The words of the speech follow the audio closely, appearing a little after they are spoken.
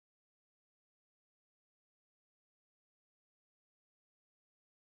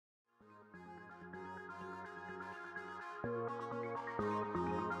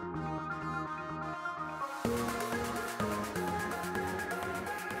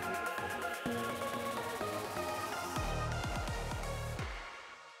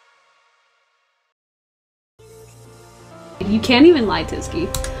You can't even lie, Tizky.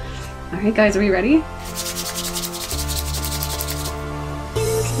 Alright guys, are we ready?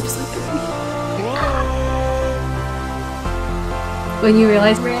 When you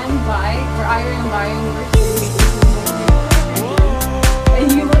realize I ran by and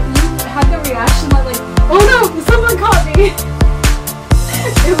you were sitting and you had the reaction like, oh no, someone caught me!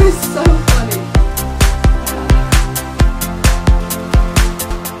 It was so funny.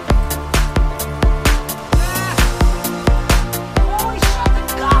 Oh, he shot the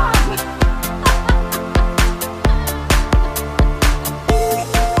gun!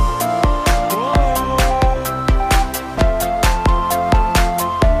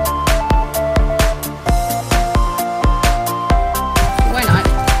 Why not?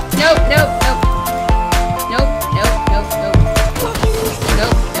 Nope, nope, nope. Nope, nope, nope, nope.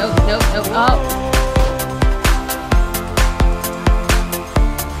 Nope, nope, nope, nope. Oh.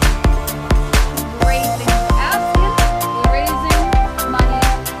 Raising asking, we're raising money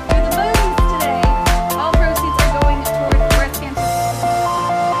for the movies today. All proceeds are going toward breast cancer.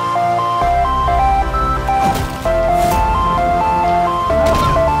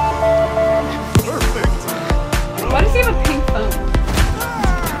 Perfect. Why does he have a pink phone?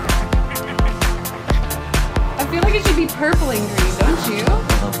 I feel like it should be purple and green, don't you?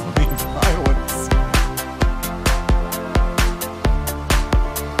 Lovely violence.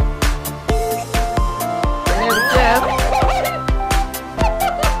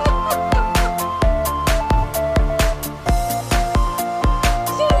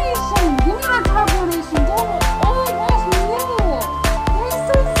 Donation! Give me that top donation! Don't! Oh my gosh, no! You're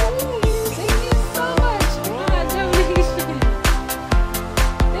so sweet! Thank you so much for that donation!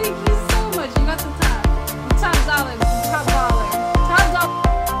 Thank you so much! You got the top dollar, top dollar, top dollar!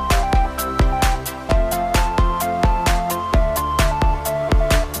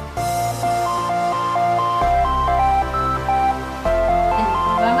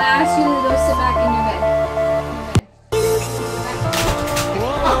 I'm gonna ask you to go sit back in your bed.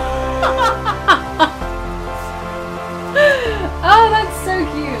 Oh, that's so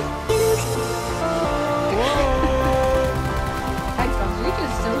cute. Xbox, you're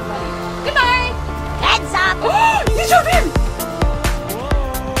just so funny. Goodbye. Heads up! You jumped in.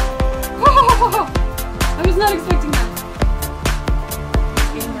 Whoa. I was not expecting that.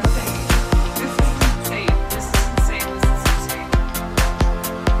 This is insane. This is insane. This is insane.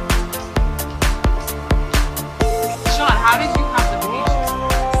 Sean, how did you have the patience for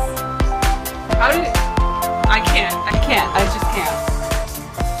this? How did it? I can't. I just can't.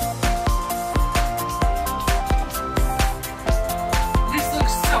 This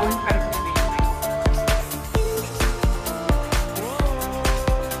looks so incredibly amazing.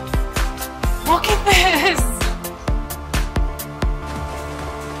 Look at this!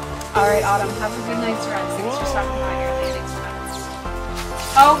 Alright, Autumn, have a good night's rest. Thanks for stopping by here. Thanks for that.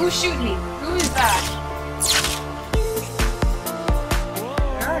 Oh, who's shooting me? Who is that?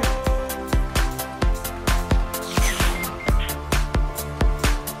 Where are you?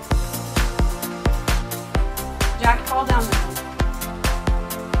 Jack, fall down there.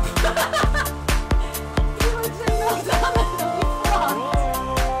 You legit fell down the hill front.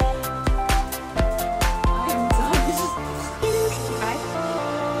 I am done. Okay.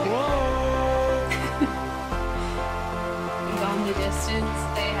 Gone the distance,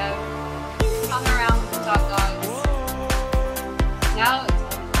 they have hung around with the top dogs. Now it's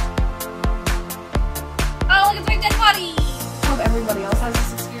oh, look, it's my dead body! I hope everybody else has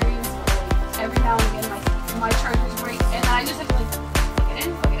this experience, but like, every now and again my chargers break, and I just have to like plug it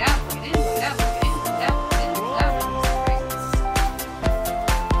in, plug it out, plug it in, plug it out, plug it in, plug it out, plug it in, plug it out.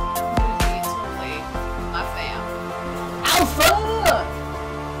 It's really my fam. Alpha!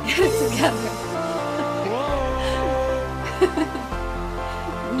 Get it together.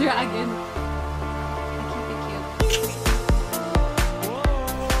 Dragon. I keep it cute.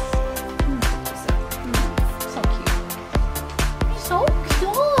 So cute. So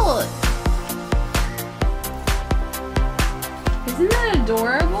cute! Isn't that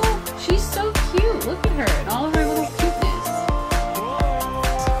adorable? She's so cute. Look at her and all of her little cuteness.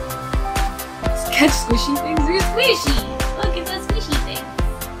 Catch squishy things. They're squishy! Look at the squishy thing.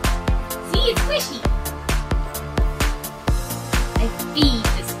 See, it's squishy. I feed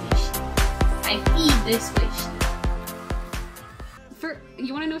the squishy. I feed the squishy.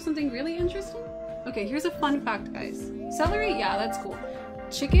 You want to know something really interesting? Okay, here's a fun fact, guys. Celery, yeah, that's cool.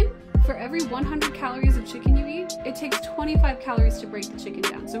 Chicken, for every 100 calories of chicken you eat, it takes 25 calories to break the chicken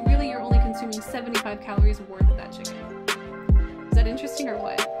down. So really, you're only consuming 75 calories worth of that chicken. Is that interesting or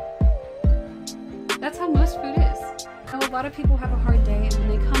what? That's how most food is. Now, a lot of people have a hard day, and when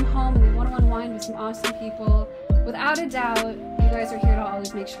they come home and they want to unwind with some awesome people, Without a doubt, you guys are here to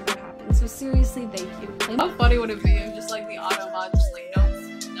always make sure that happens. So seriously, thank you. How funny would it be if just like the auto mod just like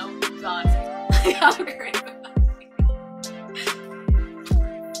nope, gone. How great would that be?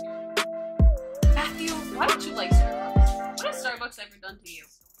 Matthew, why don't you like Starbucks? What has Starbucks ever done to you?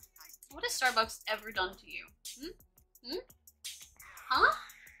 What has Starbucks ever done to you? Huh?